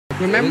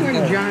Remember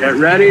when John... Get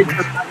ready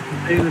for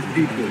famous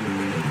people.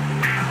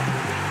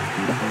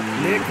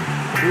 Nick,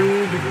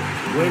 Krug,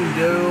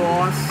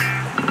 Windows,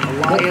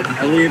 Elias,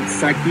 Elliot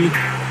Secchi.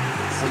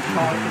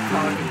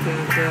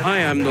 I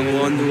am the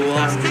one who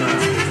lost the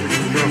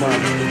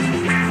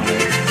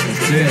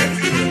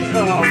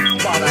Oh,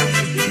 father.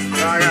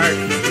 Alright.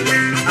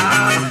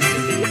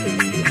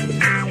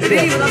 It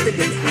ain't even up to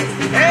this.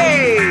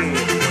 Hey!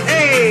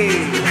 Hey!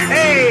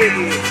 Hey!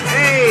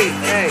 Hey!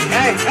 Hey!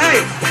 Hey!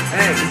 Hey!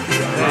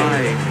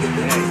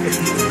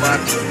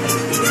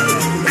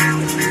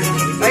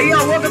 Hey, yo,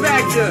 welcome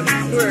back to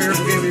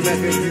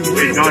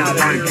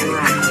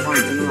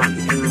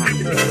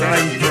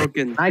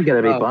broken. I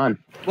gotta be fun.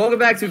 Welcome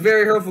back to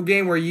Very Hurtful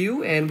Game where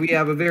you and we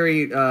have a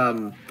very we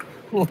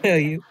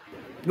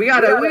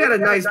got a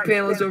nice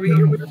panelist over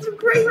here. We got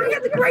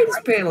the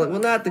greatest panelist.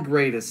 Well, not the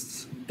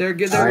greatest. They're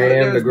good. I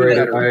am the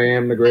greatest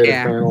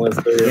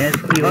panelist there.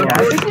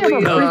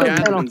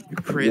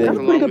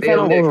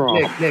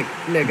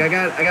 Nick, I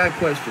got a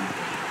question.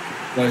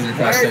 What is your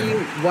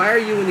question? Why are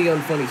you in the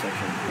unfunny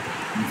section?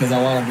 Because I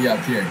want to be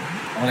up here.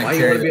 I want to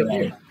carry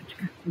it.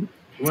 You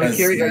want to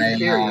carry?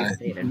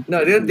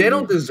 No, they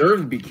don't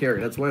deserve to be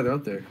carried. That's why they're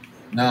up there.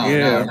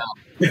 No.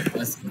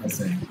 Listen. I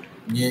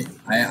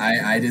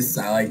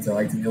like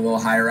to be a little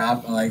higher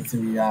up. I like to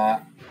be.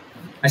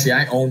 Actually,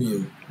 I own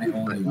you.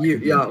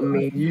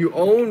 You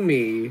own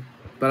me,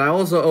 but I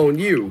also own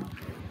you.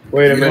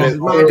 Wait a minute.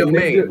 My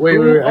domain. Wait.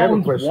 I have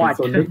a question.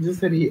 So Nick just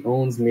said he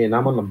owns me, and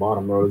I'm on the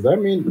bottom row. Does that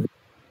mean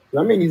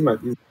he's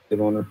the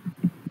owner?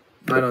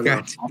 I don't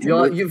know.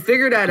 You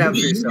figure that out for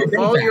yourself.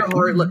 Follow your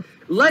heart.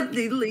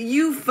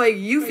 You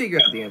figure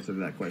out the answer to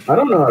that question. I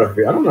don't know how to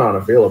feel. I don't know how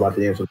to feel about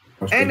the answer to the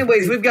question.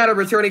 Anyways, we've got a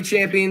returning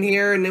champion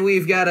here, and then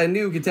we've got a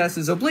new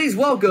contestant. So please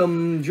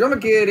welcome Drummer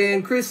Kid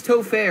and Chris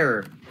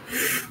Tofair.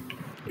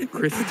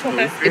 Chris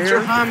Tofair? It's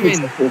your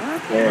Hamin. Thank you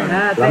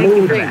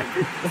for that.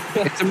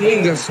 It's a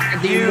Mungus.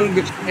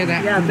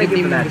 Yeah, thank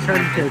you for that.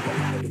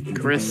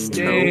 Chris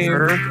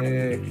Tofair.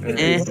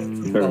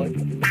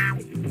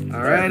 All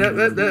right, there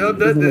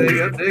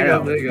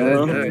you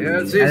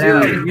go. See, I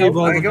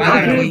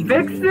can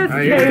fix this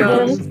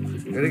table.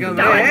 Here they come.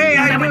 Hey,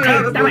 how you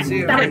doing? Let's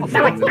see. All right,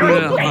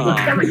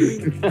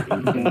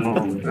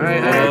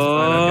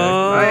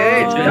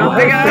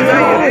 hey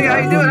guys, how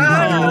you doing?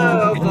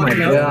 Oh my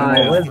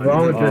God, what's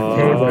wrong with this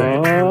table?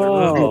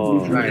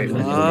 Right.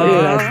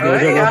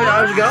 Hey,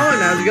 how's it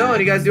going?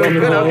 You guys doing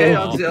good? Okay,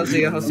 I'll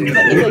see you.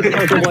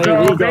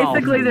 So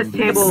basically, this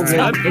table is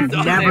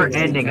never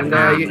ending. And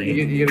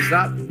you gonna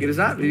stop? You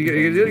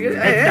gonna do it again?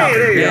 Hey,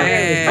 there you go.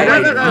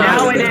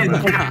 Now it is.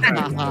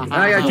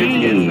 I got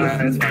you. All right,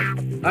 that's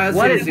fine.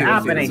 What is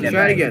happening? Let's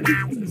try it again.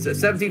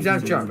 17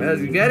 times charm.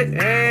 You get it?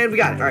 And we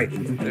got it. All right.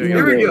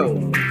 Here we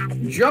go.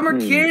 Drummer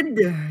Kid,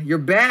 you're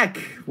back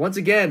once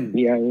again.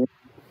 Yeah.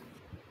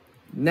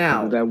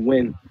 Now, that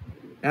win.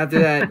 After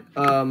that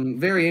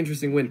very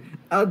interesting win.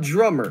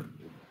 Drummer,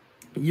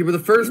 you were the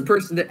first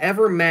person to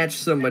ever match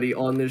somebody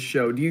on this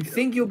show. Do you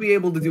think you'll be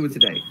able to do it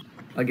today?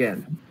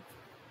 Again.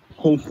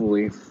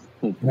 Hopefully.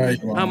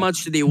 How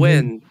much did he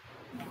win?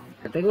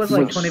 I think it was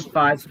like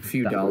 $25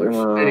 few dollars.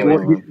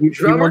 Anyway,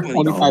 Drummer,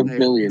 25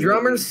 million.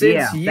 Drummer,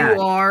 since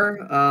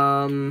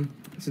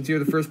you're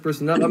the first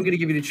person up, I'm gonna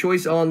give you the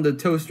choice on the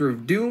toaster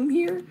of doom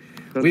here.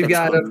 We've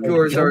got, of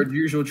course, our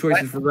usual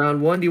choices for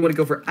round one. Do you want to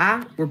go for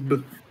A or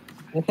B?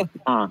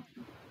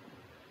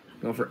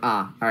 Go for A.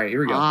 All right, here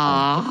we go.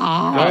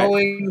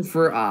 Going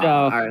for A.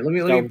 All right, let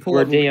me pull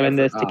we're up. DMing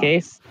this to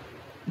Case.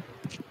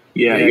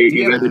 Yeah,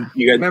 you got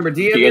remember,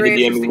 DM your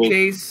answers to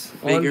Case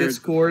on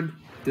Discord.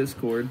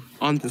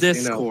 On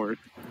Discord.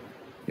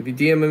 If you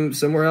DM him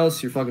somewhere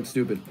else, you're fucking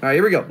stupid. All right,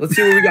 here we go. Let's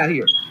see what we got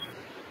here.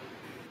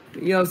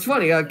 You know, it's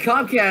funny.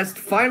 Comcast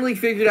finally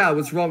figured out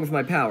what's wrong with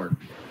my power.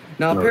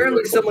 Now,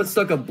 apparently someone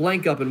stuck a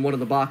blank up in one of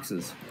the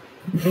boxes.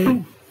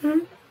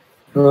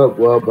 Well, I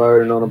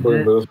already know I'm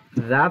putting those.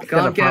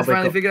 Comcast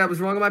finally figured out what's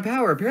wrong with my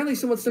power. Apparently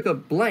someone stuck a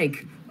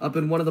blank up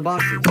in one of the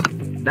boxes.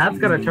 That's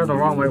gonna turn the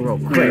wrong way real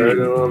quick.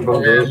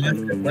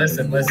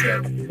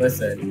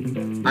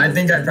 Listen. I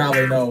think I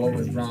probably know what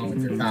was wrong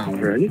with your power.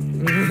 Ready?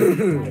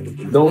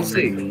 Don't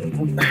see.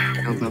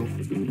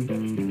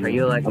 Are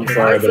you like? I'm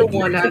sorry, but if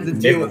one had to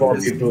deal with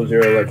this. If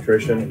you're an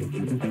electrician,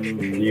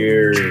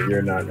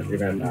 you're not. You're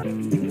gonna die.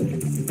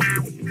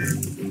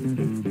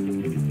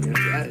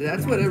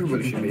 That's what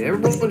everybody should be.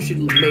 Everyone should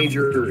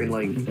major in,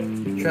 like,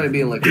 try to be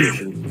an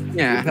electrician.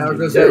 Yeah. Power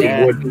goes out.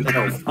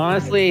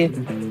 Honestly,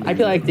 I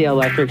feel like the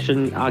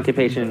electrician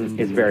occupation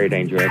is very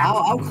dangerous.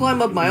 I'll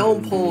climb up my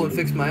own pole and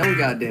fix my own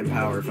goddamn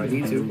power if I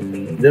need to.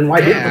 Then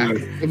why didn't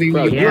you?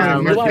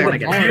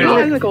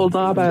 Physical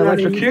job at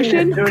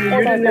electrocution? You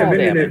didn't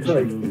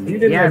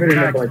have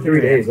internet for like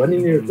 3 days. Why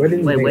didn't you? I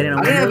didn't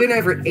have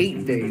internet for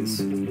 8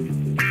 days.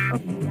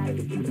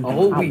 A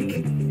whole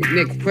week.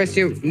 Nick, press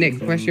your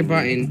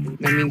button.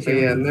 That means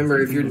yeah,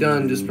 remember, if you're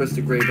done, just press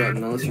the gray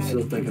button, unless you're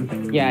still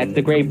thinking. Yeah, it's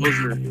the gray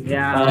buzzer.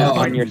 Yeah.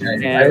 On your I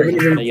haven't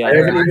even.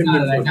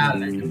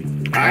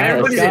 Alright,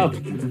 everybody's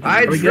in.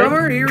 Alright,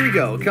 drummer, here we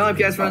go.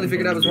 Comcast finally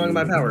figured out what's wrong with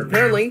my power.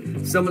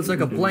 Apparently, someone stuck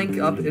a blank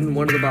up in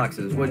one of the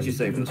boxes. What did you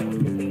say for this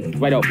one?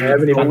 Wait, I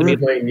haven't even been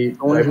playing Need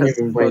for 30 minutes.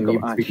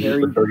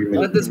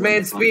 Let this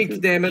man speak,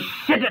 damn it.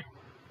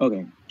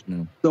 Okay.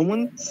 No.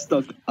 Someone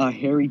stuck a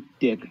hairy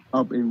dick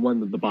up in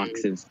one of the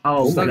boxes.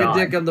 Oh, Stuck a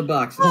dick up the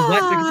box. Stick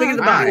a dick in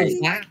the box.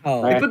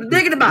 They put the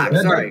dick in the box.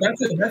 Alright.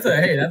 That's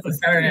a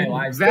Saturday Night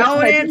Live.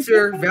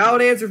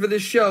 Valid answer for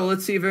this show.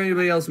 Let's see if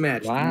anybody else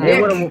matched. Wow.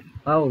 Nick,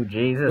 oh,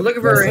 Jesus. we're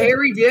looking for a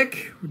hairy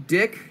dick.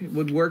 Dick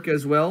would work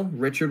as well.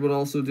 Richard would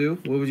also do.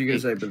 What was you gonna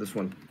say for this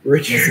one?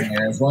 Listen,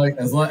 man, as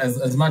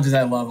much as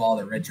I love all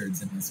the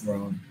Richards in this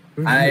world,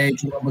 I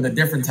came up with a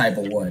different type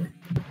of wood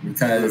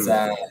because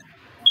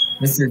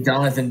Mr.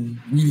 Jonathan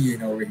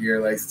Median over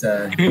here likes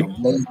to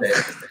blaze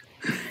it.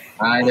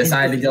 I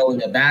decided to go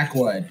with a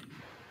backwood.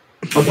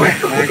 I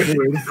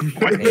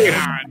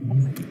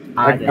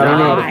don't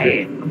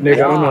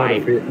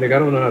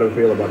know how to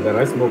feel about that.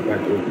 I smoke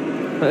backwood.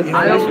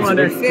 I don't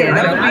understand.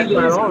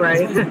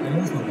 Alright.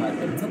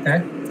 It's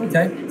okay. It's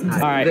okay. All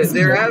right.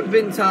 There have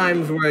been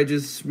times where I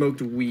just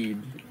smoked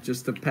weed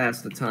just to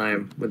pass the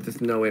time with just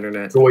no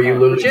internet. So what you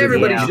literally Which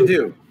everybody should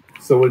do.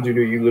 So what did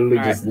you do? You literally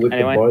just lit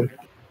the bud?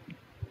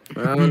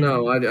 I don't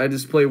know. I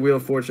just play Wheel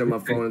of Fortune on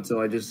my phone until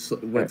I just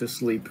went to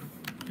sleep.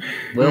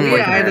 Well, I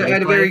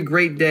had a very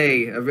great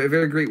day, a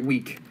very great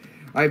week.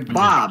 All right,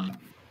 Bob.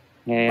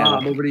 Yeah.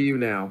 Bob, over to you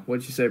now.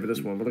 What'd you say for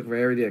this one? We're looking for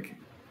Harry Dick.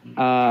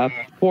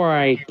 Before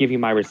I give you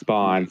my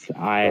response,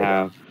 I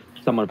have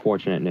some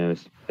unfortunate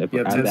news. You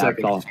have 10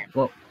 seconds.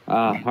 All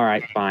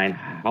right, fine.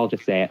 I'll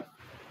just say it.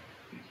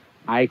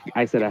 I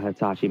said a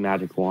Hitachi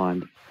magic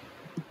wand.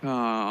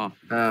 Hey,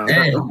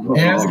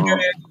 that's a good answer.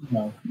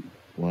 No.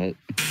 What?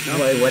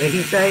 Wait, what did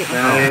he say?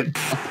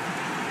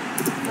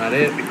 Not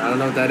it. I don't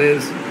know what that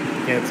is. I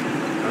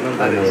don't know what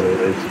that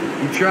is.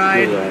 You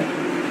tried,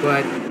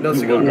 but no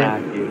cigar.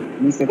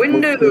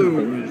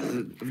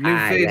 Windows. New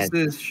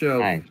faces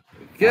show.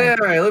 Okay, all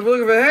right. We're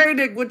looking for Harry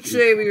Dick. What you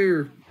say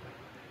here?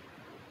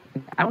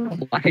 I don't know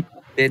why I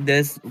did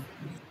this.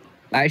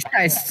 I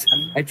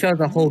chose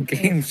a whole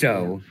game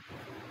show.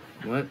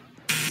 What?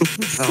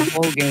 A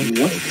whole game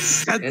show.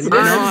 And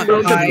I'm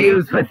so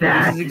confused with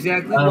that. This is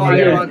exactly why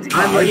you're on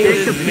top. I'm a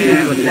bit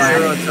confused with You're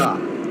on that. top.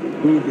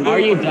 Are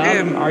you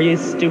dumb? Are you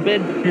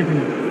stupid?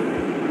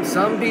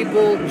 Some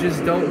people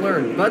just don't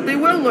learn, but they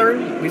will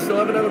learn. We still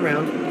have another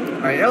round.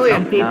 All right, Elliot.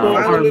 Some people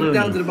are finally move loons.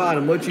 down to the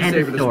bottom. What'd you End say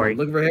of for this story.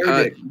 one? Looking for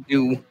Harry Dick.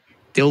 Do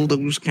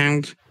dildos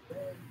count?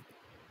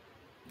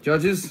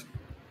 Judges?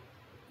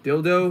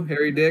 Dildo?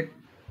 Harry Dick?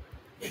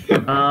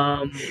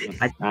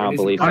 I don't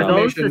believe Are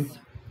so. those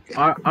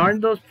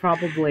aren't those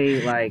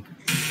probably like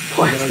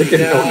Plastic No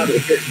Might have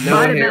been a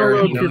hair.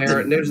 little No too-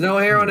 hair. There's no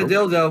hair on a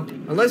dildo.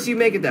 Unless you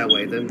make it that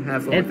way, then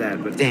have fun with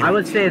that. But I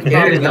would say it's Yeah,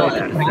 probably it's not not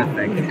that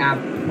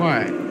specific.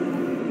 What?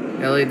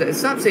 Elliot,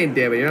 stop saying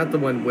damn it. You're not the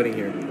one winning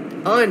here.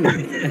 We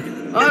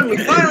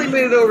finally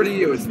made it over to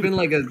you. It's been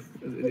like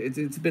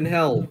it's been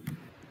hell.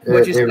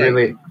 What'd you say?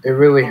 It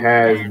really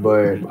has,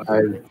 but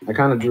I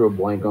kind of drew a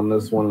blank on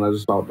this one, and I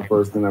just thought the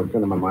first thing that came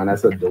to my mind. I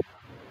said, What?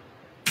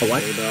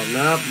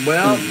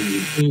 Well,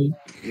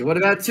 you would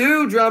have had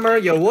two, drummer.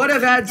 You would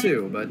have had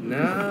two, but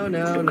no.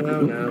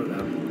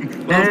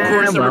 Well, of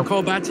course, I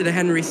recall back to the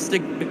Henry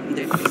Stick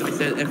days. I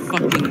said a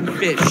fucking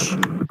fish.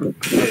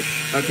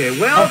 Okay,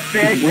 well,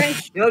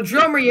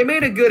 drummer, you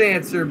made a good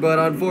answer, but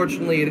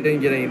unfortunately, you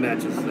didn't get any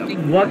matches. So.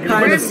 What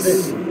kind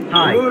Chris, of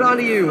hi? moving on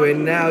to you,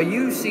 and now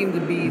you seem to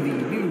be the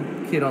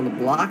new kid on the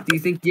block. Do you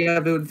think you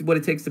have what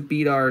it takes to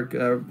beat our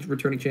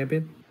returning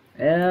champion?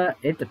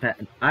 It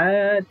depends.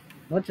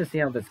 Let's just see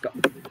how this goes.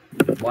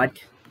 What?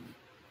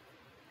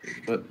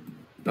 What?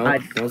 No,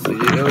 don't see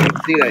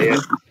that yet.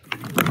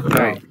 All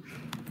right,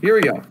 here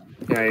we go. All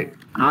right.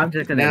 I'm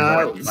just gonna.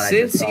 Now,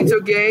 since it's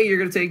okay, you're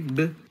gonna take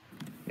B.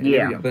 And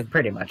here we Yeah, go.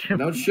 pretty much.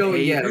 Don't show it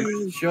yet.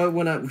 Show it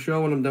when I'm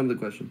done with the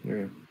question. Here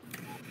we go.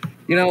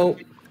 You know,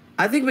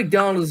 I think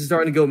McDonald's is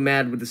starting to go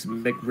mad with this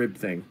McRib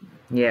thing.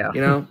 Yeah.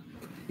 You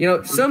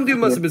know, some dude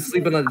must have been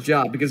sleeping on the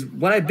job because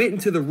when I bit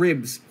into the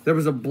ribs, there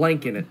was a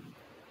blank in it.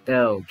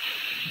 Oh.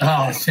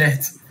 Oh shit. I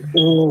think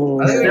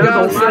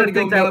McDonald's starting to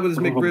go mad with this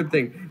McRib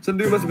thing. Some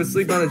dude must have been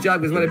sleeping on the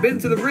job because when I bit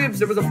into the ribs,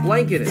 there was a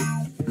blank in it.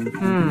 A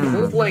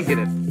little blank in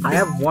it. I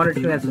have one or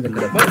two answers that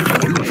could have.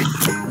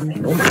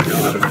 Oh my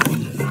god.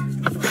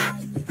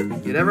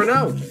 You never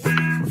know.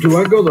 Do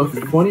I go the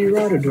funny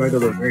route or do I go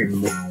the very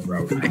morbid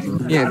route?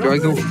 Yeah, do I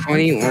go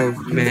funny or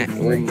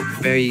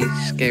very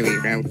scary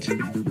route?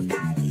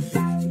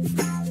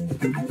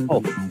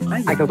 Oh,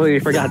 I completely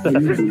forgot that.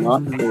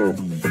 Not cool.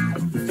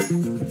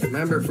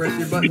 Remember, press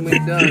your button when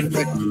you're done.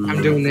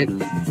 I'm doing it.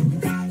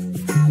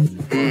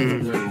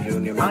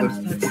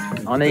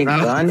 On a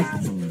gun?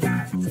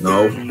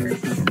 No.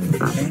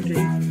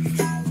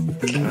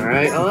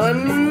 Alright,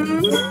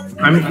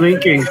 I'm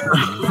thinking.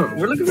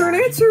 we're looking for an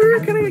answer.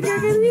 Can I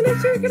get an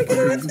answer? Can I get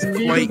an answer?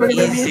 Quite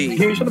easy.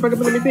 Here, shut the fuck up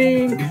and let me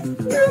think.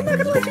 I'm not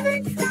gonna let you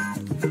think.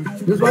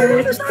 This is why I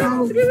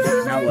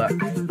Now look.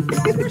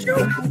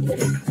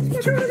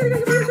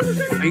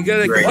 Are you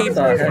gonna Great. keep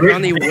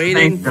Johnny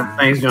waiting?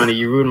 Thanks, Johnny.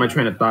 You ruined my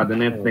train of thought.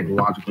 Then I have to think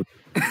logically.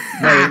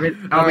 Are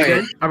we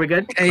good? Are we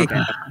good? Hey,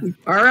 Okay.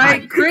 All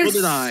right, Chris. What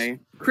did I?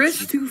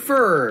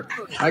 Christopher.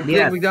 I think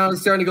Yes.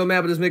 McDonald's starting to go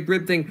mad with this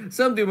McRib thing.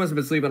 Some dude must have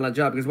been sleeping on that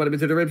job because what happened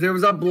to the ribs? There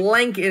was a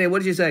blank in it. What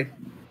did you say?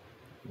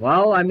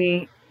 Well, I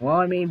mean,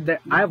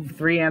 I have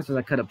 3 answers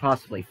that could have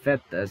possibly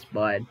fit this,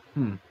 but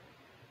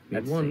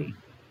let's see.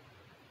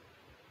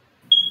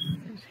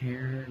 There's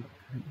here.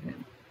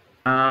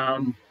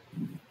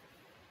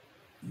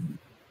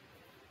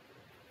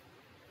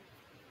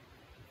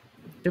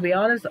 To be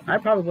honest, I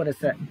probably would have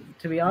said.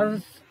 To be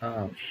honest,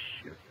 oh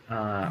shoot.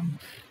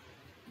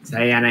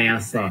 Say an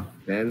answer.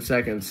 10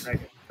 seconds.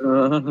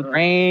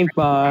 Brain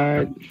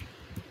fart.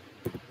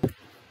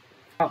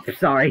 Oh,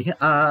 sorry.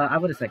 I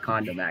would have said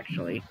condom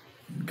actually.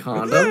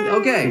 Condom.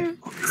 Okay.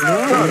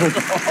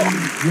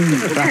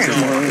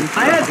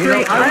 I had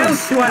 3. I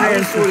have 2 I was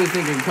answers. sort of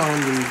thinking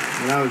condom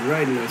when I was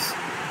writing this.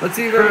 Let's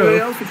see if everybody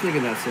else was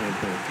thinking that same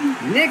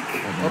thing. Nick,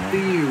 up to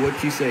you.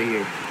 What you say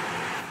here?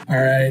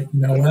 All right, you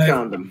know what?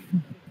 Condom.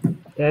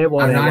 Yeah,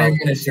 well, I'm not even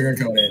gonna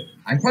sugarcoat it.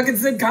 I fucking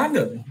said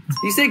condom.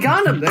 You say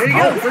condom. There you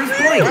go. First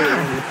point.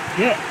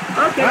 Yeah.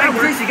 Okay. All right,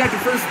 Chris, you got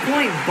your first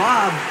point.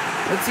 Bob,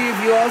 let's see if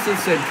you also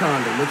said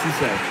condom. What you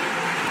say?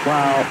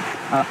 Well,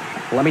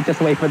 let me just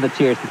wait for the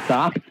cheers to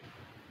stop.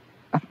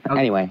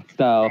 Anyway,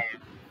 so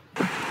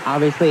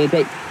obviously,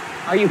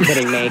 are you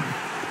kidding me?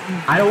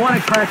 I don't want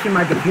to crash in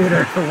my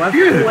computer, so let's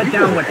go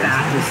down with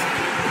that.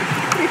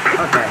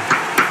 Okay.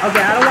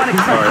 Okay, I don't want to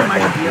crash in my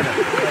computer.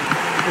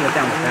 Let's go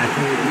down with that.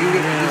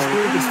 This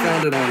group is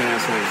founded on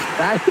assholes.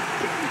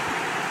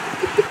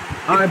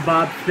 All right,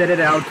 Bob, spit it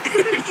out.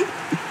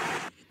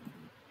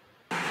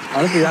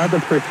 Honestly, that was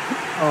the first.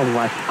 Oh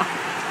my.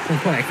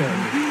 Oh my god.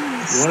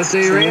 You want to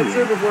say your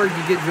answer before you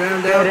get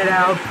drowned out? Spit it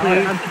out,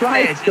 please. I'm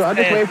trying to. I'm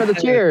just waiting for the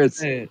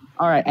cheers.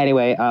 All right.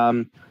 Anyway,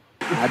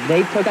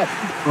 they took a.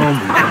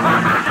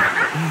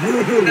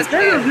 This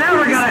is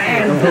never gonna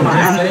end.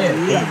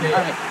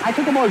 I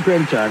took a more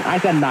grim turn. I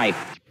said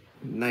knife.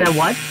 Nice. Said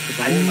what?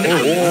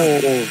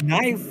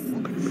 Knife.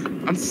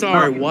 I'm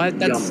sorry. What?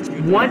 That's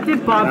What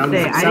did Bob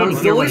say? I didn't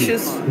Sounds hear what he-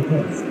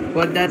 delicious,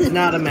 but that's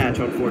not a match,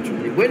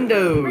 unfortunately.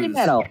 Windows. Free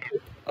metal.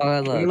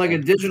 Oh, Looking like a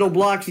digital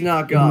blocks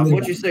knockoff.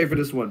 What'd you say for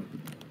this one?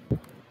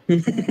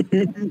 Okay,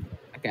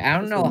 I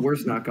don't know The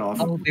worst knockoff.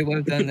 how they would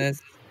have done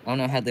this. I don't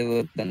know how they would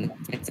have done it.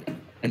 It's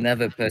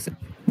another person.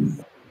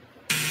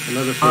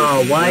 Another person.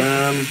 Oh,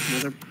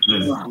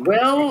 what?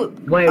 Well,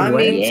 Wait, I what?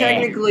 mean, Yeah.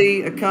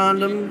 technically, a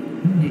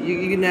condom,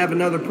 you can have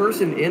another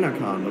person in a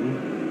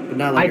condom, but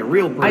not like a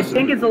real person. I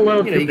think it's a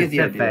little You know, too you get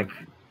the idea. specific.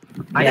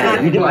 Yeah,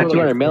 think you do it's like a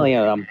 200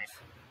 million of them.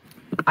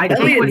 I think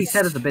what he Aliens.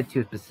 said is a bit too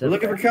We're specific.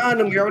 looking for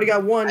condom. We already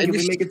got one. I Can we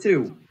just- make it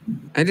 2?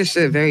 I just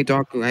said very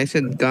darkly. I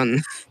said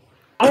gun.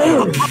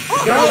 Oh!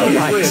 Gun,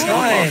 my Chris.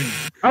 God.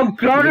 A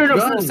gun and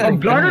Gun. a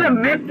gun and a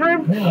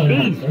midterm?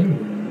 Jeez.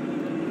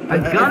 A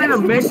gun and a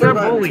midterm?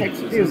 Holy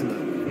Texas, shoot. isn't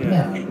it?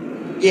 Yeah.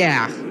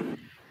 Yeah.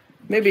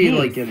 Maybe Jeez.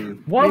 like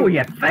in. What were maybe-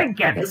 you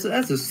thinking?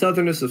 That's the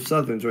southernest of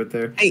southerns right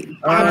there. Hey,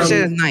 I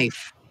said a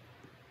knife.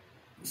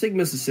 I think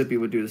Mississippi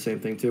would do the same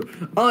thing too.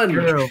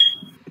 True.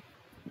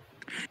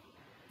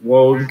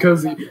 Well,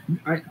 because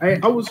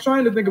I was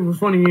trying to think of a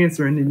funny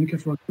answer, and then you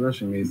kept fucking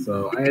rushing me,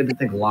 so I had to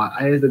think logically.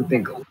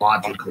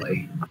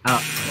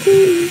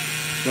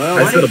 Well,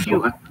 I What said did a you-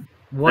 blunt.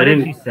 What I did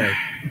didn't- you say?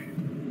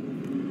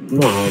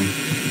 Go home.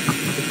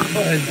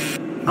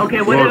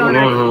 Okay, what did Go I...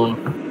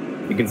 home.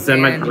 You can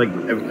send my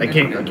I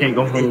can't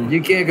go home.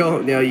 you can't go.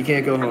 No, you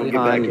can't go home. Get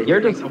back here.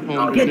 You're just.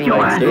 Get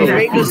your ass Just back.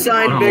 make the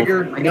sign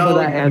bigger. I No, know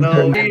that answer.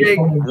 no,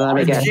 cheating. Let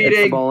me guess. It's the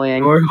Cheating.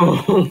 bullying. Go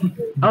home.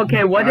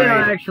 Okay, what did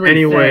Alright. I actually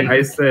Anyway, say?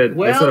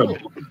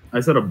 I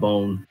said a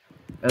bone.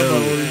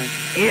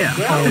 Yeah.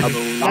 Well,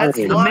 that's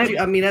bone. logic.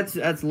 I mean,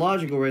 that's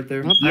logical right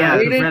there. Yeah,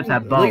 Aiden, the rest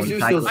have at least bones.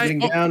 you're still I- sitting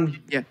down.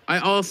 Yeah, I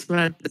also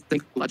had to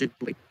think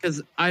logically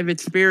because I've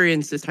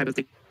experienced this type of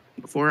thing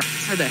before. I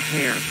had the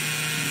hair.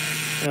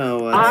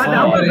 Oh,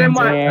 that would have been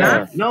my... Yeah.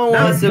 That's- no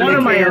that one was wants to one of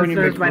make my hair when you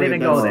answers, make but I didn't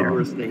rib. go That's the there.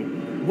 worst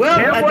thing. Well,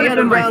 Hair at the would've end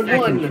of been my round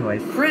second 1,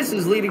 choice. Chris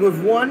is leading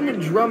with 1.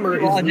 Drummer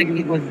is Logic leading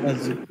equals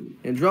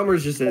and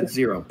drummer's just at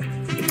 0.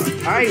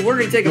 All right, we're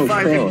gonna take a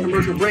 5-second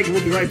commercial break, and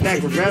we'll be right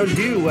back with round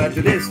 2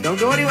 after this. Don't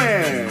go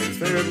anywhere. It's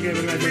very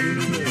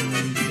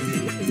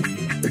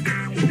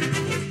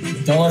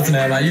Don't listen to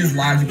him. I use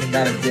logic and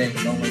got a ding.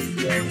 Don't listen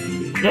to him.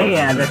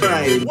 Yeah, that's All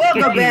right,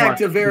 welcome Get back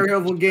me to Very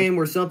Hurtful Game,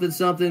 where something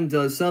something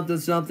does something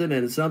something,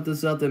 and something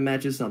something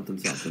matches something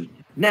something.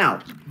 Now,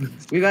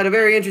 we've had a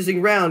very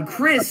interesting round.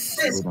 Chris,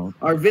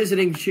 our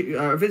visiting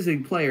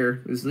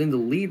player, is in the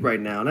lead right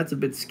now, and that's a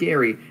bit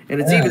scary.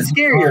 And it's even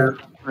scarier.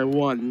 I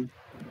won.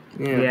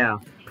 Yeah.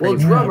 Well,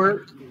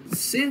 drummer,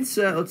 since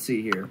let's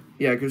see here,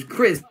 yeah, because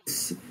Chris,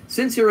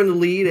 since you're in the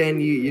lead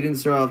and you didn't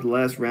start off the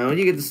last round,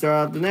 you get to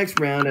start off the next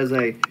round as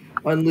I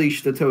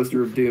unleash the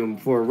toaster of doom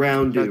for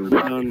round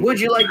 2. Would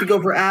you like to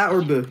go for A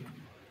or B?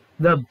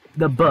 The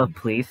buh,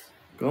 please.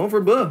 Going for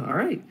B. All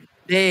right.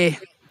 Hey,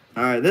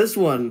 All right, this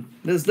one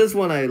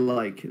I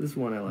like. This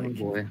one I Oh like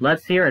boy.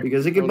 Let's hear it.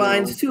 because it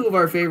combines two of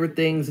our favorite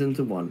things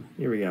into one.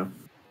 Here we go.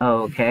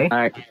 Okay. All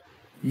right.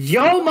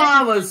 Yo,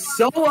 mama's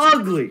so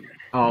ugly.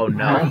 Oh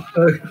no.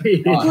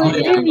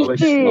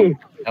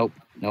 Nope.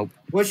 Nope.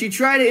 When she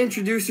tried to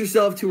introduce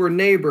herself to her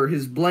neighbor,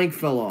 his blank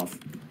fell off.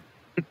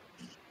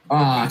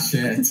 Ah,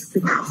 shit.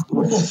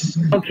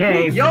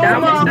 Okay. Yo,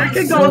 that mama's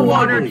could so go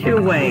one or ugly. two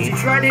When ways. she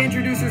tried to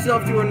introduce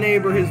herself to her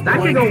neighbor, his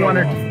That could blank go fell one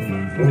or off.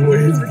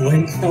 His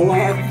blink fell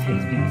off.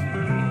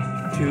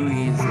 Too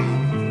easy.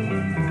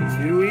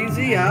 Too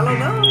easy? I don't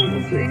know.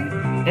 We'll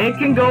see. It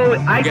can go.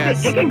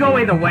 Yes. It can go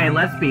either way.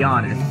 Let's be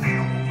honest.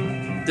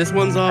 This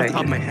one's off the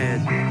top of my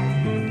head.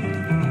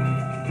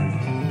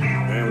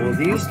 Alright, well,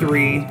 these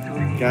three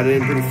got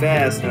it in pretty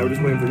fast. Now we're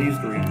just waiting for these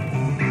three.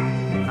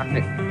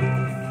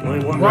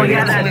 Only one Well, right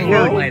yeah, answer. that's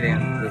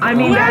true. I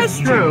mean, that's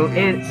true.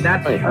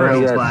 That's Wait,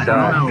 true, yes, but I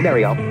don't know. there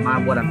we go.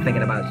 What I'm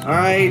thinking about.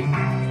 Alright,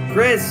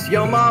 Chris,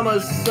 yo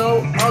mama's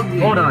so ugly.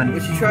 Hold on.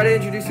 When she tried to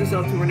introduce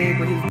herself to her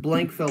neighbor, his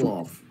blank fell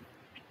off.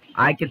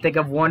 I can think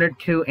of one or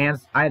two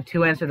answers. I have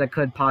two answers that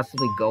could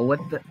possibly go with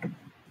the.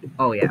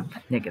 Oh yeah,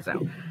 Nick is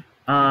out.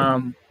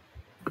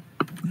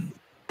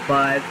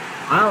 But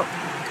I'll.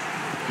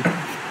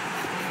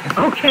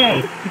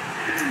 Okay.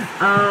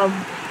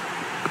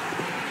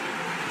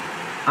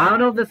 I don't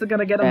know if this is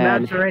gonna get a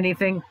match or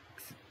anything.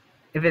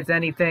 If it's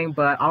anything,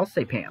 but I'll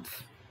say pants.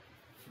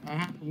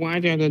 Why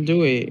did I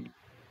do it?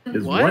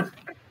 Is What? what?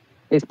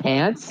 Is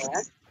pants?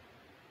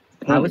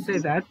 I would say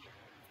that.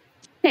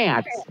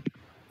 Pants.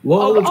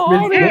 Well,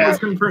 yeah. it's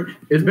confirmed.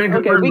 It's been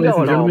Okay, confirmed, we ladies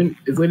and going home.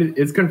 gentlemen.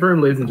 It's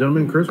confirmed, ladies and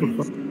gentlemen. Chris will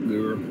fuck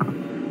girl.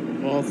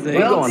 Well, We're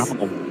thanks. going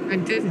home. I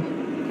did.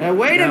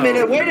 Wait a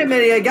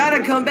minute, I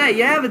gotta come back.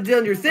 You haven't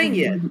done your thing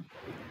yet.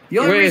 The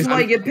only Wait, reason why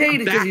I'm you get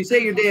paid is because back. you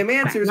say your damn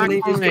answers Not and then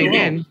you just calling go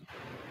again. home.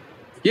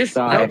 Yes,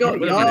 Sorry.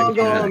 Y'all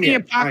go home Be a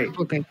yet. Alright,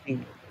 pocketbook, I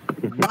think.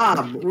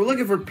 Bob, we're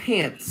looking for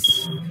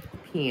pants.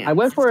 Pants. I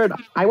went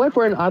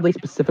for an oddly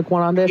specific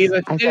one on this.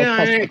 Either I said did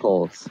I-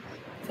 testicles.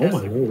 Oh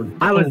my lord.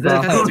 I was this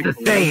close to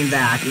Testicles. saying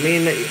that. I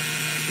mean,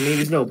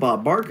 he's no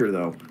Bob Barker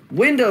though.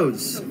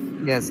 Windows.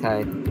 Yes,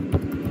 hi.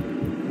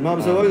 Mom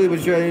so ugly, but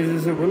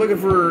we're looking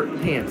for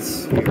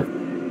pants here.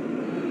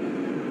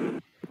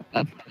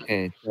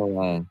 Okay,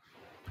 so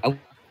I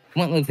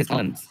went with his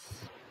sons.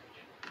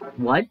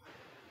 What?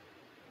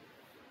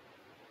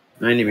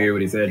 I didn't even hear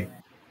what he said.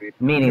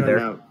 Me neither.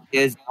 No.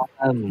 His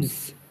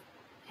arms.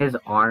 His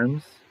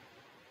arms.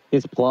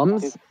 His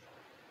plums?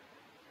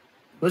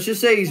 Let's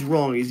just say he's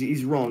wrong.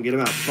 He's wrong. Get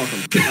him out. Fuck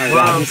him. All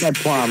Wow, right, he said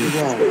plums.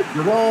 you're wrong.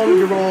 You're wrong.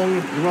 You're wrong.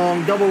 You're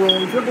wrong. Double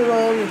wrong. Triple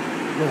wrong.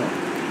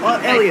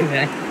 Wrong. Elliot.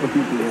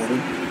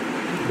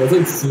 That's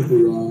like super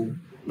wrong.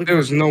 Look There for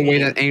was no way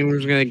that pants. anyone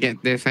was gonna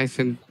get this. I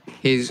said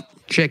his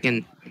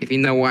chicken, if you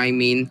know what I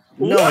mean.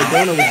 No, I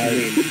don't know what you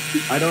mean.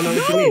 I don't know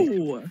what you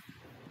mean. No!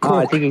 Oh,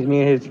 I think he's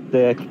meaning his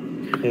dick.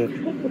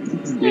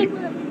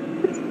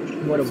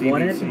 Would have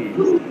won it.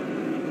 CBT.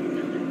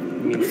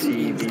 I mean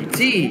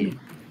CBT.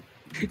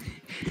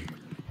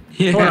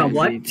 Yeah. Hold on,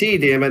 what?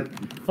 CBT, damn it.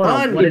 Hold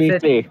on, what is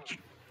it? PVC.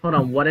 Hold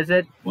on, what is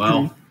it?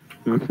 Well,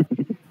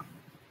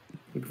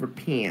 Look for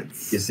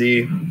pants. you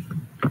see,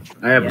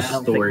 I have Yeah, a I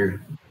don't story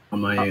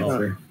on my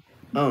answer.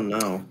 Oh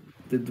no.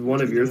 Did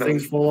one of your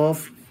things fall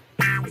off?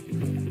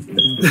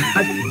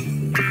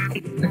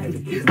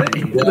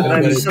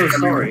 I'm so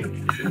sorry.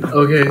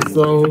 Okay,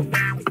 so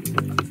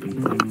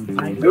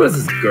there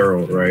was this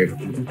girl, right?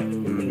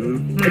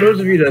 For those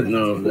of you that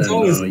know, It's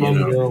always some you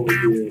know. girl with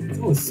you. It's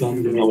always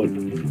some girl.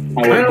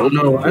 I don't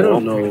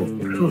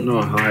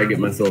know how I get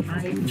myself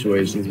in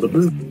situations, but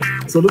this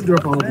girl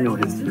follows me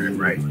on Instagram,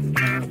 right?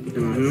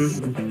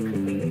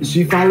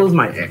 She follows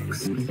my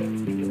ex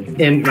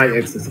and my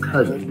ex's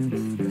cousin.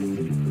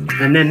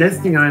 And then next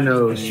thing I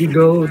know, she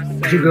goes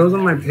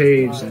on my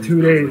page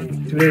 2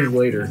 days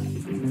later,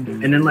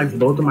 and then likes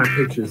both of my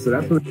pictures. So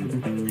that's what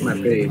my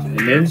page.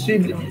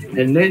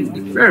 And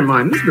then bear in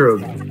mind, this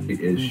girl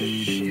is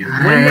shit.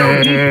 Window,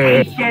 be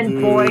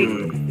patient, boy.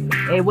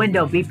 Hey,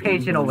 Window, be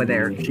patient over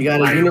there. She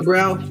got a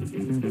unibrow?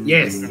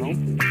 Yes.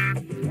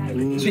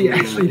 She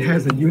actually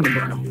has a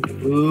unibrow.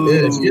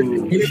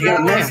 Ooh. She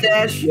got a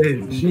mustache?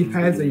 Yeah, she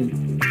has a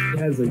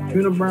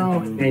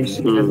unibrow and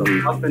she has a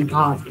muffin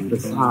top the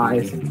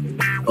size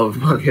of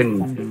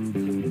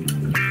fucking.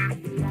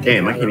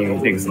 Damn, I can't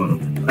even think of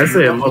something. I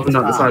say a muffin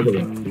top the size of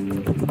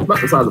about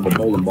the size of a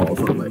bowling ball or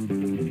something like.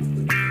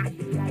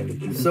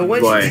 So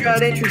when Boy. she tried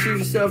to introduce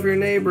herself to your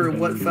neighbor,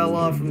 what fell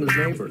off from his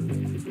neighbor?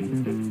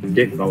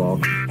 Dick fell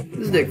off.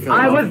 His dick fell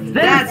I off. was this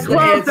That's the close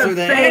answer to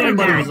that saying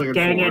everybody was that, looking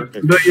dang for.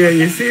 it. But yeah,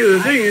 you see, the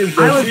thing is,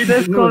 I was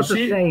this close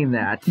to saying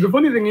that. The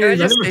funny thing Can I is,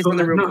 just say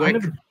something real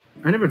quick?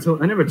 I never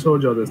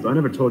told y'all this. Though. I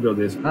never told y'all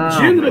this. Oh,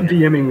 She ended up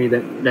DMing me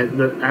that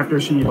after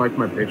she liked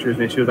my pictures,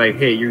 and she was like,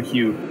 "Hey, you're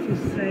cute."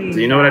 So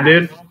you know what I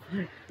did?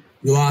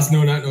 You lost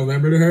No Nut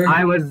November to her?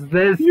 I was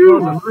this You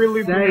close to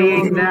really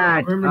saying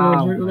that.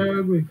 Remember those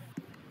ugly?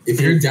 If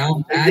you're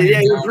down bad,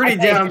 Yeah, you're pretty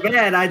down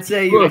bad. I'd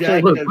say you're Look,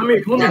 down. look, let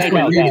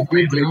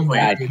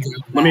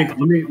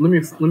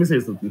me say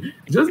something.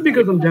 Just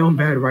because I'm down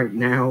bad right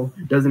now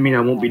doesn't mean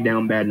I won't be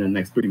down bad in the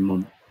next 3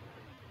 months.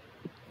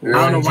 I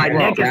don't know why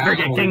Nick is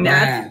predicting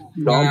that.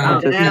 Don't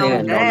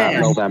participate in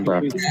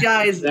November. This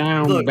guy's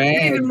Down look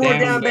bad, even more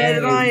down down bad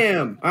than bad. I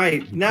am. All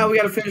right, now we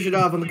got to finish it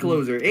off on the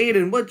closer.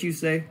 Aiden, what'd you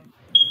say?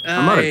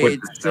 I'm not a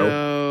quitter,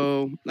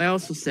 So I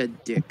also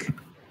said Dick.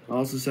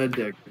 Also said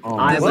Dick.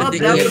 I Well, was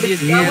that would have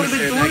easiest been answer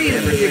that three I for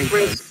ever you, think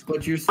Chris, of.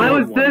 but you're still I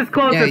was one. this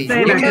close Yeah, to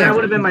saying that. That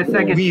would have been my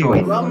second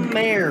choice. Drum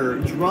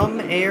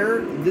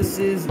air. This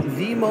is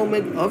the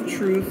moment of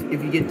truth.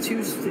 If you get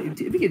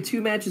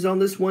two matches on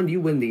this one, you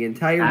win the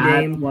entire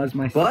That game. was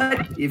my.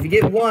 But if you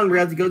get one, we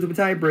have to go to a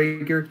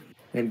tiebreaker,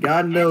 and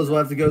God knows we'll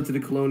have to go to the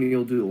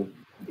colonial duel.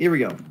 Here we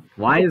go.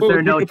 Why is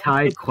there no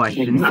tied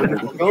questions? We're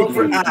going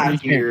for I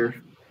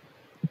here.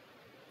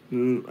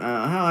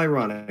 How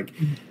ironic,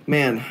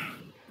 man.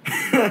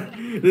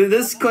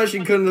 This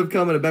question couldn't have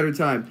come at a better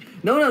time.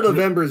 No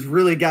November's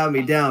really got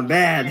me down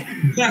bad.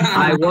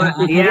 I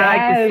want. Yeah, I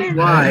can see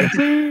why.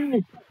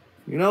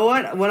 You know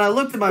what? When I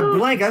looked at my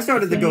blank, I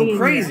started to go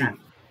crazy.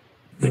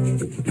 Wait,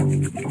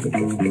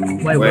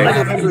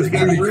 November's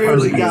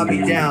really got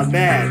me down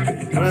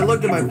bad. When I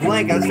looked at my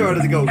blank, I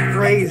started to go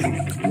crazy.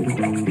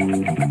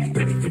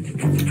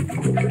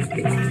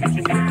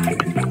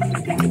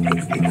 So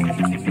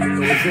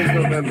it's in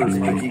November's,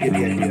 but you get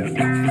the idea.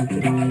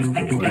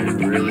 I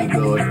really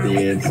know what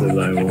the answers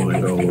I want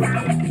to go with.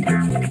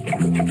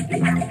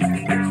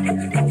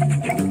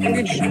 I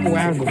could just go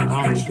out of the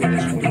box for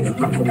this one.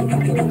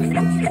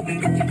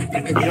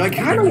 You know, I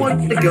kind of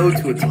want to go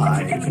to a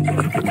tie.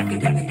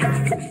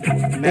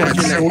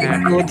 Imagine that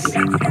happened.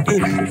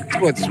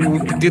 What? So we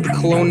did the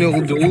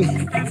colonial duel?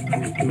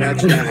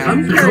 Imagine that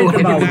I'm happened. curious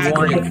about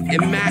one.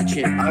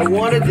 Imagine. I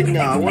want to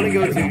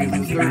go to because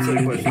this is the third set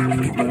of questions.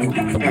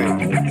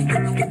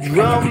 Alright.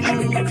 Drum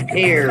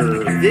air.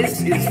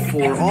 This is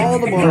for all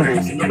the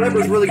marbles.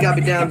 November's really got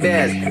me down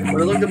bad.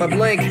 When I looked at my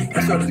blank,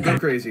 I started to go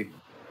crazy.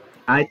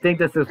 I think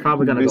this is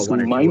probably gonna This go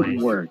one or two might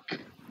ways. work,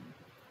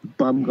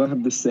 but I'm gonna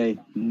have to say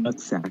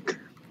nutsack.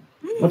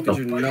 What the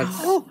nuts?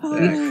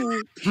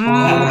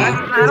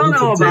 I don't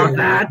know about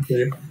that.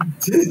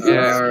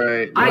 All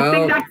right. I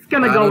think that's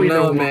gonna I go don't either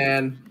know, one.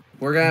 man.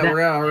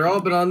 We're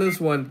open on this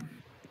one.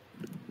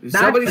 If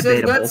That's somebody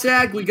says debatable.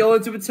 nutsack, we go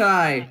into a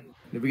tie.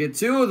 If we get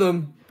two of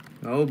them,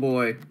 oh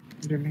boy.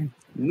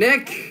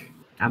 Nick,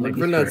 I'm look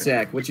gonna for be screwed.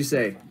 nutsack. What you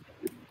say?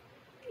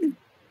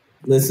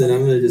 Listen,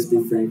 I'm gonna just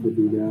be frank with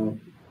you now.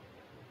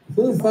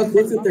 Who the fuck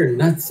looks at their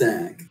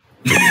nutsack?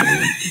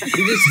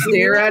 You just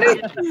stare at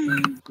it.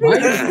 Why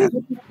do you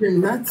look at your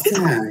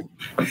nutsack?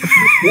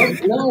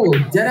 What? No,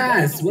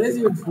 deadass. What is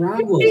your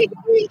problem?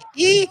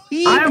 I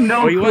have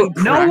no Are you clue. on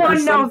No crack or one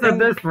knows something? at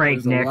this rate,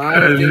 There's a Nick.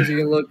 lot of things you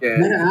can look at.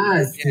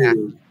 Deadass, Yeah.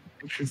 dude.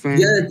 Interesting.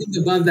 Yeah, I think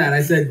above that,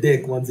 I said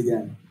dick once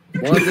again.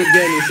 Once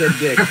again, you said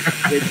dick.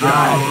 Good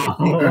job.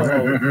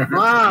 Oh.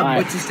 Bob,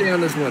 what you say on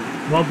this one?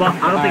 Well, Bob,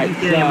 I don't think Alright, he's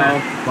getting him so-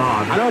 at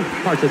Bob. I don't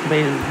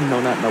participate in No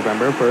Nut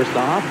November, first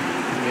off.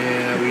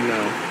 Yeah, we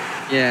know.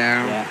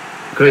 Yeah. Yeah.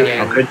 Could,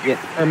 And, could. yeah,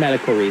 for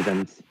medical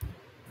reasons.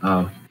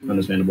 Oh,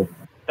 understandable.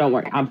 Don't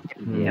worry.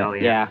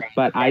 Yeah.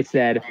 But I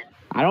said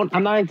I'm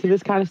not into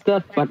this kind of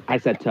stuff, but I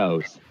said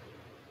toes.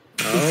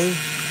 Oh,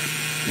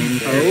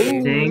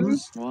 Interesting.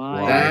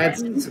 Why?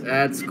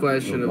 that's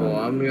questionable.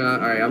 I'm gonna all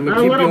right. I'm A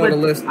gonna keep you little on the bit.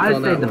 list I'd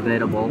on say that one.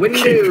 debatable.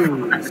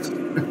 Windows.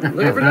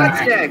 Looking for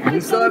nutsack. We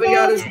still haven't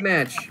got his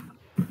match.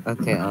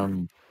 Okay, I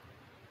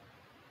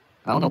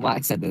don't know why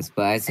I said this,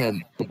 but I said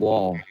the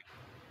wall.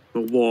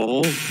 The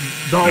wall. The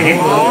Oh,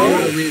 wall.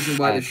 the reason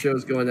why the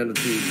show's going down the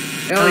tube.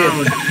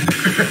 Elliot.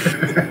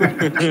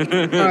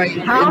 All right.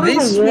 How does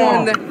This a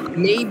wall-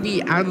 one may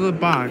be out of the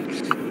box.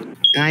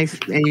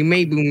 And you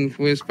may be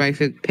with by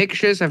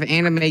pictures of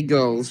anime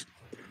girls.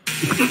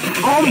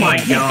 Oh my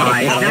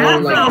god. That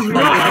sounds All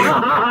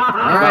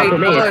wrong. right, For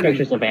me, it's fun.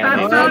 pictures of That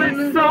anime.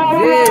 sounded so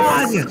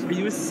wrong. Are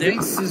you sick?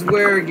 This is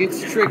where it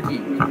gets tricky.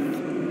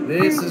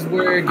 This is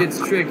where it gets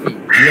tricky.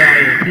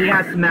 Yeah, he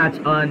has to match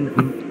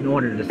in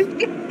order to.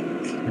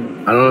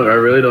 I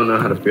really don't know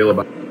how to feel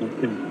about it.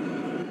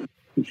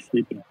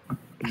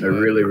 I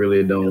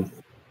really don't.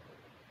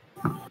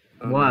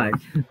 What?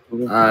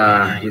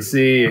 You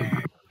see,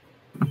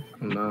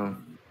 No.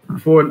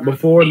 before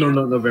No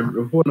Nut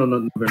November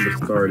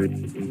started,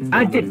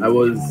 I did. I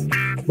was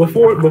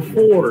before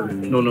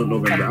No Nut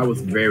November. I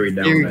was very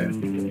down Here- bad.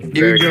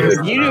 Here we go.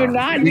 You do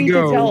not Here we need to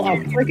go. tell a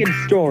freaking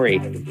story.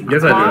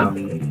 Yes, I Bob,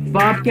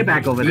 Bob, get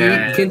back over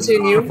there.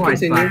 Continue. Before I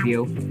slap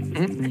Continue. you. do.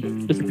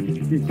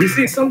 You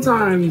see,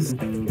 sometimes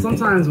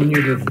when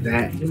you're just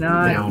that Do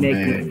not down make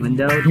bad, this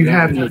window.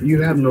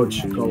 you have no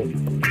choice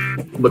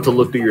but to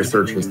look through your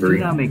search Do history.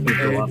 not make me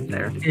go up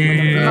there.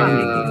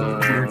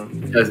 Yeah,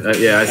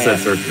 I said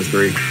search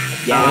history.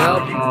 Well,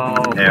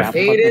 F.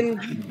 Aiden,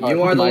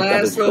 you are the My God,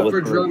 last it's hope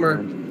for so drummer.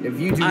 If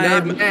you do not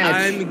I'm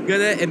match,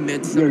 gonna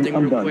admit something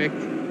I'm real done. quick.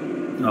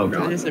 Oh Can I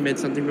god. just admit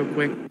something real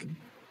quick?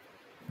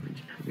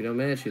 if you don't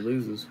match, he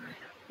loses.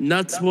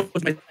 Nuts was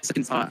my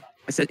second thought.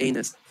 I said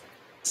anus.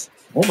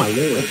 Oh my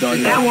lord.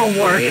 That won't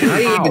work. How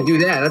do you even do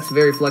that? That's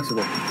very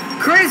flexible.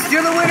 Chris,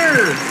 you're the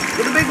winner.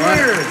 You're the big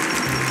winner.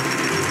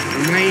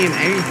 I'm not eating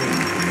anything.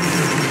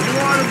 You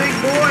are the big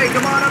boy.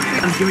 Come on up.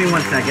 Give me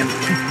 1 second.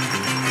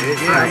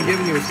 Yeah, I'm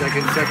giving you a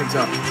second. Seconds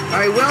up. All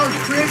right, well,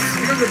 Chris,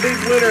 you're the big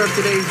winner of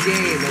today's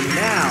game. And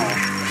now,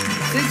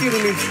 since you're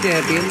the new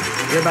champion,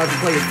 you're about to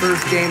play your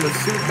first game of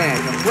Soup Match.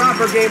 A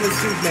proper game of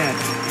Soup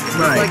Match.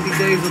 Just like the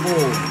days of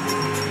old.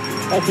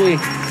 Hopefully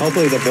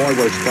the board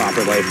works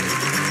properly.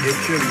 It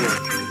should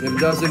work. If it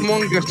doesn't,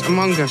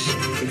 Among Us.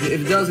 If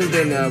it doesn't,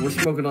 then we're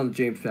smoking on the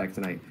James pack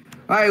tonight.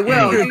 All right,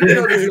 well, you know the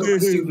drill for the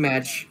Soup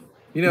Match.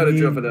 You know the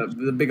drill for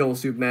the big old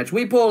Soup Match.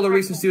 We polled a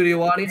recent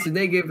studio audience, and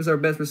they gave us our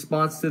best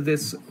response to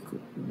this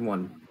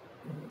one.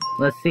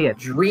 Let's see it.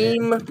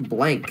 Dream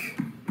blank.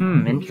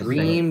 Interesting.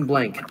 Dream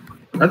blank.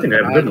 I think I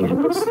have a good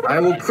one. All right,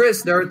 well,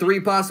 Chris, there are 3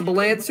 possible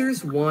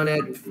answers. One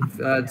at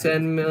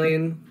 10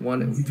 million,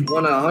 one at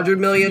 100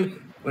 million.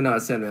 Well, no,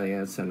 it's 10 million.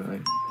 Yeah, it's 10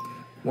 million.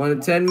 One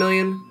at 10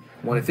 million,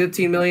 one at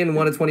 15 million, and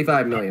one at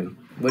 25 million.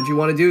 What you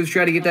want to do is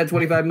try to get that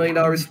 $25 million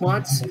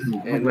response.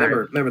 And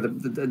remember,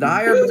 the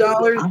higher the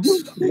dollars,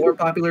 the more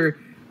popular.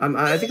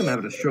 I think I'm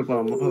having a stroke while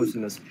I'm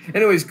hosting this.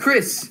 Anyways,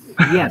 Chris.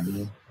 Yes.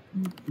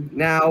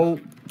 Now,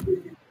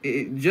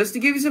 just to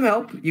give you some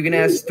help, you can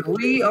ask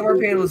 3 of our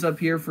panelists up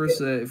here for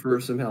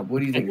some help. What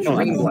do you think?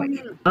 Dream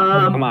blank.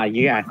 Come on,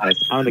 you got this.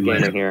 I'm the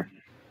gamer here.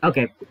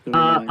 Okay.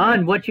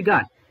 What you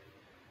got?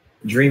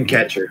 Dream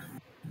catcher.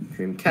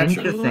 Dream catcher.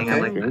 Interesting. I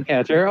like that. Dream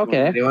catcher,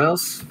 okay. Anyone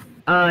else?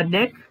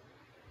 Nick?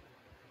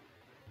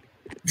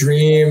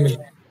 Dream.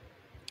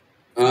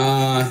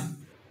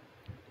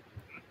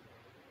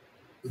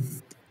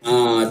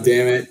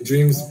 Damn it.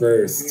 Dreams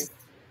first.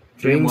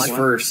 Dreams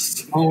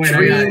first. Oh, wait,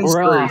 Dreams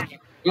first.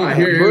 Oh,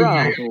 here.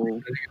 I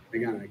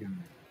got it.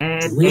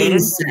 And Dream Aiden?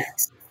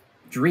 sex.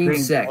 Dream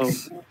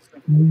sex.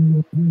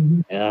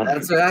 Yeah.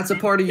 That's a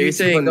part of You're YouTube I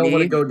saying don't want to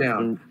me? go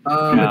down.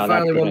 No, And that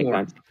finally, doesn't one make more.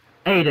 sense.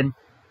 Aiden.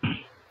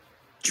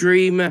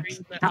 Dream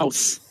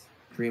house.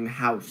 Dream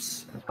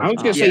house. I was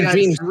gonna Yeah, say that's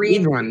Dream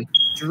dream- Speedrun.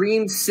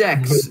 Dream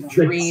sex.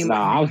 Dream No,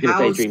 I was gonna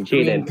say house, dream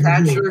dream cheating.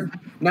 catcher.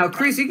 Now,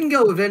 Chris, you can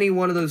go with any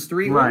one of those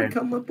 3. Right. Or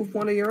come up with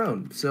one of your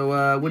own. So,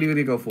 what do you want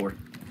to go for?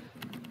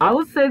 I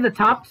would say the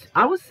top.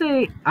 I would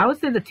say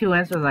the 2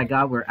 answers I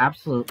got were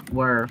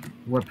were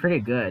pretty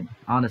good,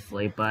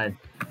 honestly. But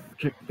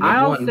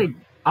I'll say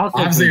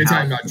Obviously, you're Dream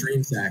talking House. about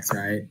dream sex,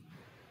 right?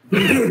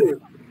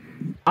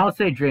 I'll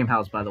say Dream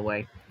House, by the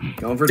way.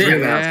 Going for Damn,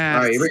 Dream House. yes.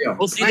 All right, here we go.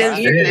 We'll see I-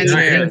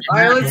 that. All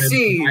right, let's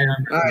see.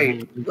 All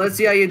right, let's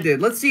see how you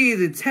did. Let's see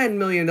the $10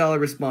 million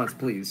response,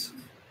 please.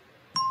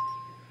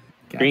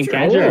 Dream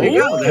Catcher. catcher. There you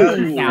go. That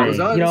Now, was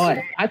you us. know what?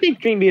 I think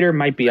Dream Beater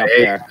might be up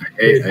there.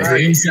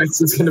 Dream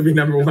sex is gonna be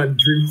number 1.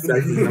 Dream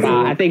sex is number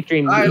 1. I think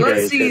Dream All right, Beater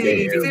let's is see gonna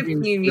the be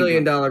 $15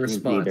 million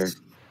response.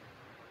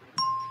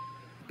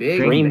 Big.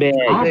 Dream big.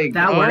 Oh, Big.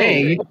 that Oh.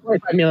 way.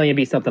 25 million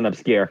be something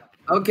obscure.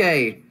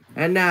 Okay,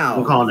 and now.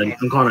 I'm calling it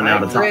now.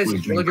 The top Chris, one's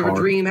you're Dream looking for car.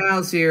 Dream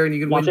House here, and you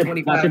can Watch win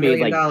it $25 be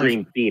million. like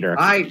Dream Beater.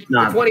 All right,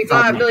 Nah,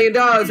 $25 million.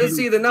 Let's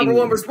see the number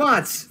 1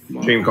 response.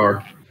 Dream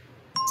car.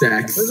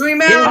 Sex. The Dream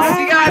House,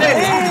 you got it.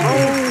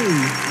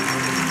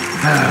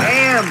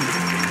 Damn.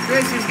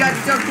 Chris, you've got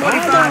yourself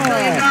 $25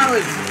 million.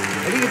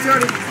 And you can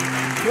turn it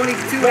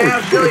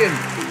 $22.5 billion.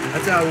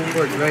 That's how it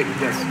works, right?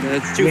 Yes.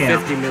 That's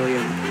 250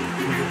 million.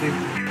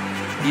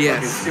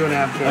 Yes.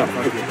 $2.5 billion.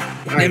 Fuck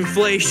you. All right.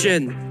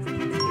 Inflation.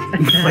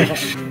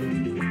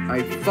 All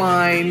right,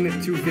 fine.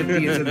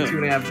 250 instead of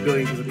 2.5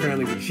 billion because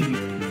apparently we're cheap.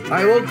 All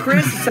right, well,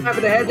 Chris, it's time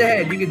for the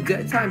head-to-head. You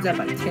can times that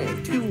by 10.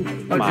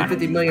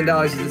 $250 million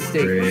is the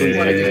stake. What do you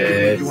want to do? What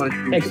do you want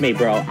to do? Pick me,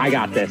 bro. I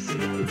got this.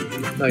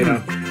 No, you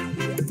don't.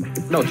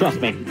 No, trust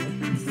me.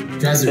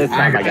 Trust me, This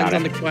time I got Depends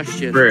on it. the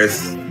question.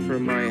 Chris.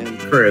 From my end.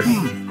 Chris.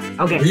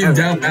 Okay. leave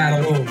down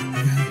battle.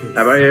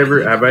 Have I ever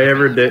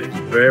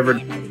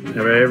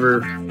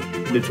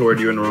detoured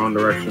you in the wrong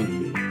direction?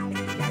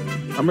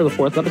 Remember the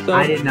 4th episode?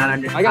 I did not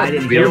understand. I got I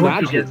didn't hear zero what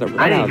you matches just. right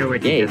I didn't out hear the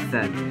what gate. you just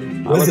said.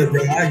 Listen,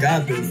 bro, I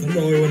got this. I'm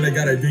the only one that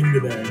got a ding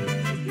today.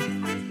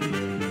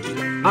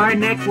 All right,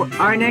 Nick.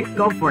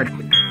 Go for it.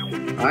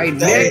 All right,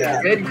 Nick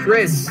and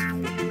Chris.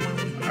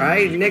 All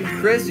right, Nick and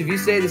Chris, if you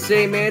say the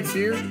same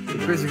answer,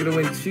 Chris is going to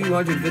win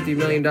 $250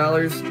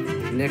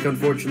 million. Nick,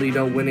 unfortunately, you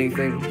don't win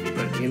anything.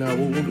 But, you know,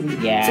 we'll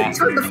Yeah.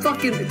 turn the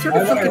fucking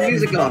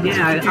music off.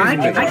 Yeah, I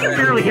can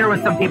barely hear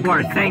what some people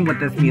are saying with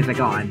this music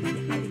on.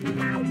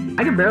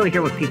 I can barely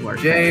hear what people are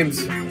saying.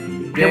 James.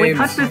 Can we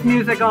cut this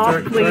music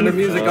off, please? Turn the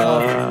music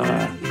off.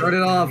 Turn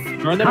it off.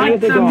 Turn the Cut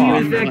music the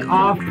on. music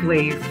off,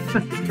 please.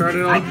 Turn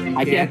it off.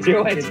 I can't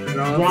do it. Turn it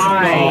off.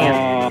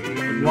 Why?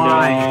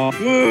 Why?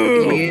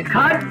 No. Idiot.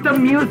 Cut the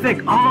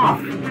music off.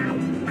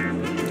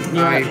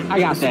 All right, I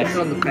got We're this. smoking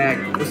on the pack.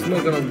 We're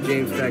smoking on the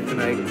James pack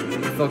tonight.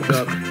 Fucked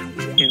up.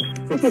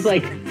 This is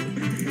like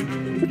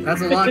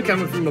That's a lot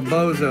coming from a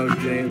bozo,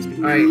 James.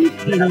 All right.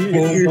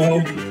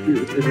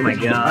 Oh my All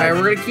right, god.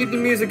 we're gonna keep the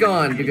music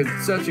on because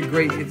it's such a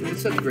great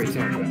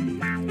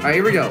soundtrack. All right,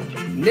 here we go.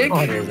 Nick,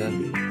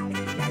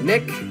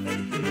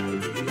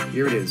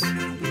 Here it is.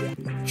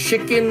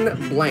 Chicken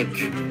blank.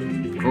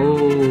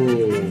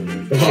 Oh.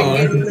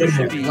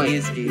 Chicken Be blank.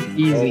 easy.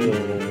 Easy.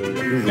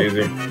 This is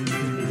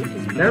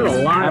easy. There's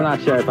a lot. I'm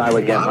not sure if I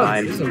would get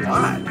mine. There's a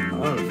lot.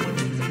 Honestly.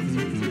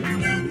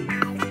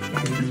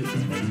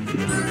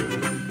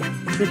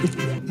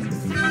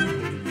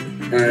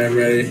 Alright, I'm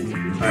ready.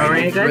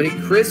 Alright, Ready,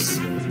 Chris?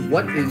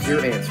 What is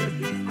your answer?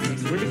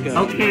 Where'd it go?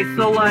 Okay,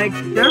 so like,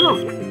 there's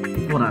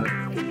a. Hold on.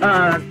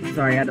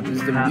 Sorry, I had to.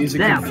 Is the music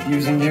now.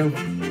 confusing you?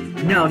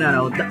 No.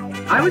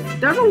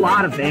 There's a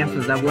lot of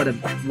answers that would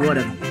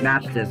have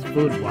matched this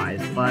food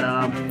wise, but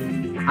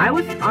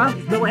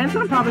the answer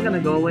I'm probably gonna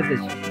go with is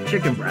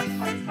chicken breast.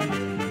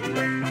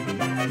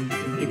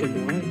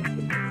 Chicken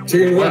what?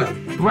 Chicken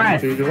what?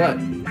 Breast. Chicken what?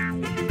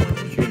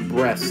 Chicken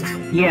breast.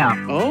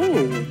 Yeah.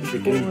 Oh.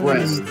 Chicken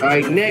breast. All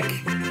right, Nick.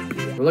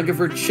 We're looking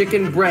for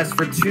chicken breast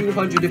for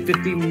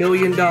 $250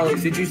 million.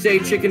 Did you say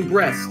chicken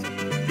breast?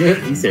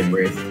 He said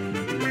breast.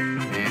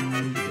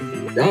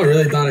 Y'all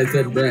really thought I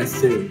said breast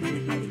too.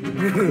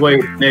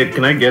 Wait, Nick,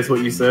 can I guess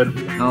what you said?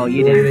 Oh,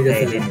 you What do didn't you think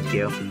say, I said? didn't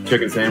you?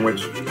 Chicken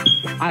sandwich.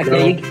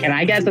 Can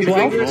I guess as Chicken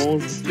well?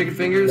 fingers? Chicken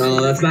fingers?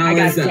 No, that's not I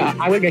what I guess. said.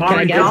 I would. Can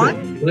I guess?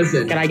 Parmesan?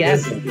 Listen. Can I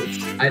guess? Listen.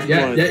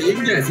 Yeah, you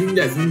can guess. You can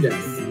guess. You can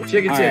guess.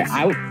 Chicken All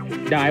right,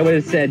 tits. I would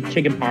have said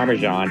chicken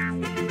parmesan.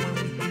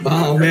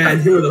 Oh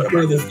man, you were the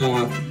furthest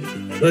off.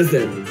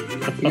 Listen,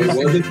 it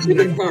wasn't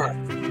chicken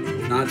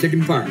parm. Not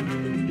chicken parm.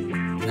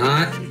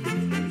 Not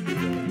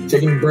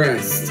chicken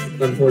breast.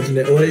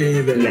 Unfortunately,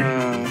 either.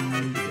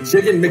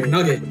 Chicken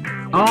McNugget.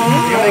 Oh.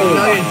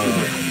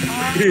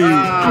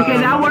 Okay,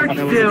 that works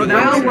too.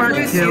 That works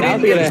Chris, too. you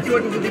That didn't was get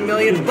us $250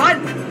 million, but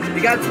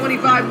you got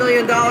 $25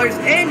 million,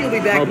 and you'll be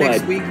back Oh, boy.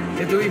 next week,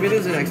 if there even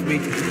is a next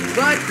week.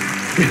 But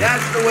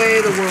that's the way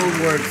the world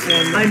works.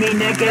 And I mean,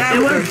 Nick, that it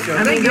was our was. show.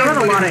 I Thank mean, you, there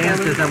were a lot of everybody, for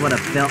answers that would have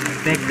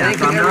fixed that, Thank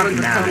so you, I'm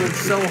everyone, not for mad. coming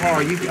so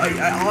hard.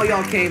 All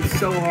y'all came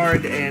so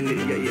hard and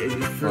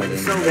for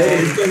so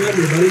Hey, long. still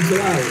everybody,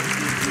 chill out.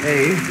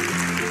 Hey,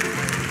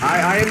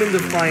 I am in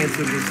defiance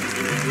of this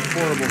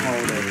horrible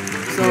holiday.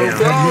 So Yeah.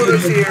 for all of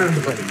us here,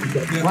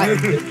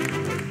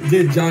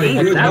 Did Johnny?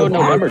 Hey, You're that Oh, the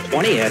November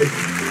 20th.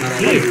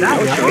 Jeez, that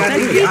was I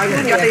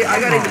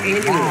got an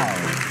annual.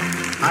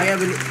 I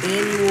have an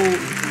annual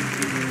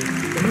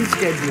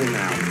schedule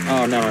now.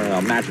 Oh no!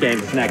 Match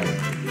games next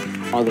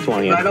on the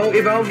 20th. If I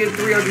don't get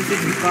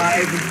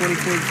 365 in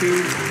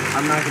 2022,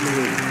 I'm not gonna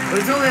win. But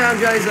until then, I'm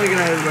Johnny Zug and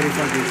everybody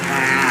fucking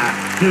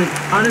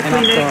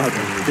Honestly, Nick,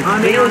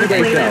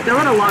 honestly, Nick, there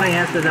were a lot of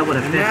answers that would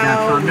have fit that,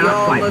 so Now I'm not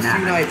y'all quite must mad.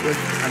 unite with.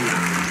 I'm not.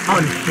 Oh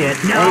shit,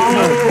 no!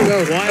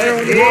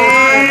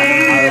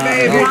 Hey,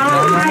 baby.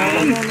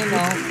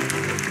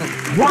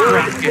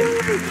 Why?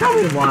 Tell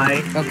me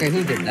why. Okay,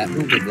 who did that?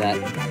 Who did that?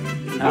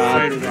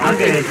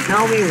 Okay,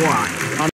 tell me why.